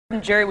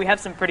Jerry, we have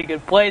some pretty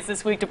good plays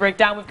this week to break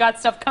down. We've got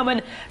stuff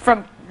coming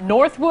from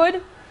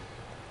Northwood,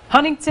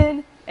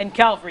 Huntington, and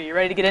Calvary. You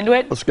ready to get into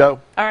it? Let's go.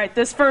 All right,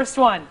 this first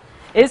one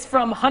is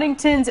from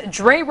Huntington's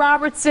Dre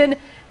Robertson,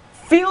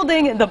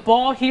 fielding the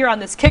ball here on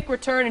this kick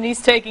return, and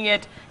he's taking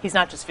it. He's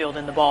not just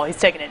fielding the ball, he's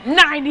taking it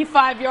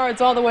 95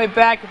 yards all the way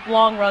back.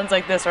 Long runs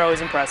like this are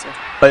always impressive.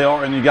 They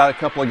are, and you got a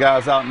couple of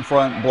guys out in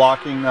front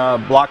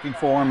blocking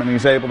for him, and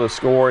he's able to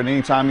score. And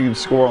anytime you can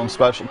score on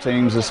special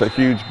teams, it's a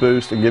huge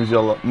boost and gives you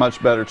a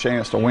much better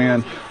chance to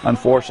win.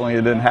 Unfortunately,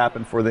 it didn't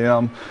happen for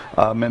them.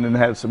 Minden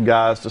had some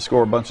guys to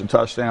score a bunch of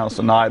touchdowns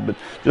tonight, but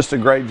just a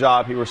great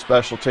job here with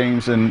special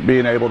teams and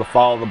being able to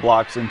follow the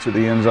blocks into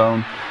the end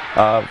zone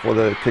for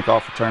the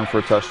kickoff return for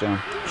a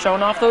touchdown.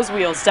 Showing off those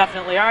wheels,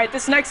 definitely. All right,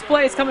 this next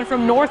play is coming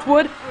from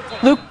Northwood.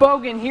 Luke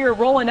Bogan here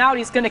rolling out.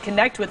 He's going to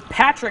connect with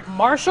Patrick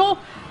Marshall,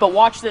 but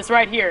watch this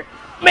right here.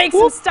 Makes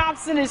some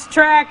stops in his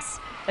tracks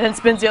and then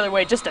spins the other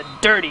way. Just a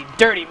dirty,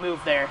 dirty move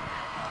there.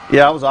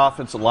 Yeah, I was an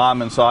offensive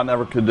lineman, so I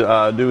never could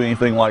do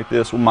anything like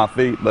this with my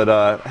feet.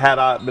 But had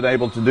I been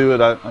able to do it,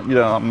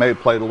 I may have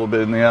played a little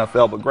bit in the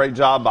NFL. But great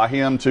job by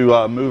him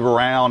to move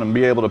around and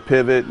be able to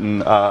pivot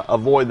and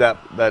avoid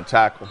that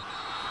tackle.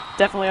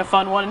 Definitely a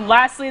fun one. And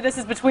lastly, this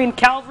is between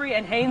Calvary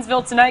and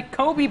Haynesville tonight.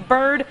 Kobe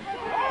Bird,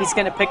 he's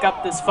going to pick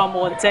up this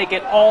fumble and take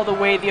it all the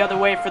way the other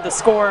way for the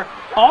score.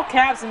 All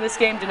Cavs in this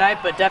game tonight,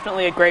 but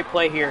definitely a great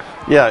play here.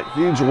 Yeah,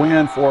 huge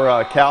win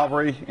for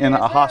Calvary in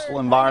a hostile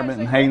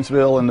environment in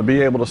Haynesville, and to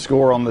be able to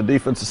score on the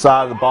defensive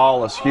side of the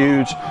ball is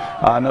huge.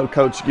 I know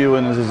Coach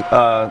Ewan is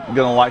going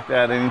to like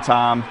that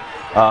anytime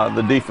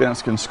the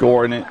defense can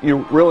score, and it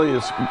really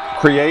is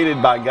created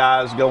by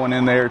guys going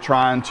in there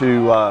trying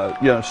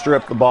to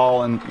strip the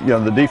ball, and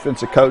the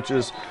defensive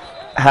coaches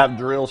have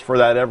drills for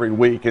that every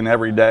week and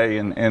every day,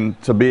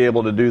 and to be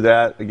able to do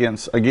that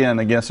against a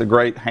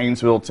great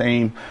Haynesville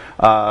team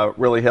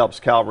really helps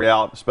Calvary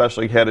out,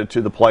 especially headed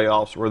to the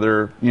playoffs where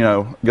they're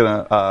going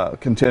to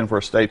contend for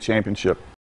a state championship.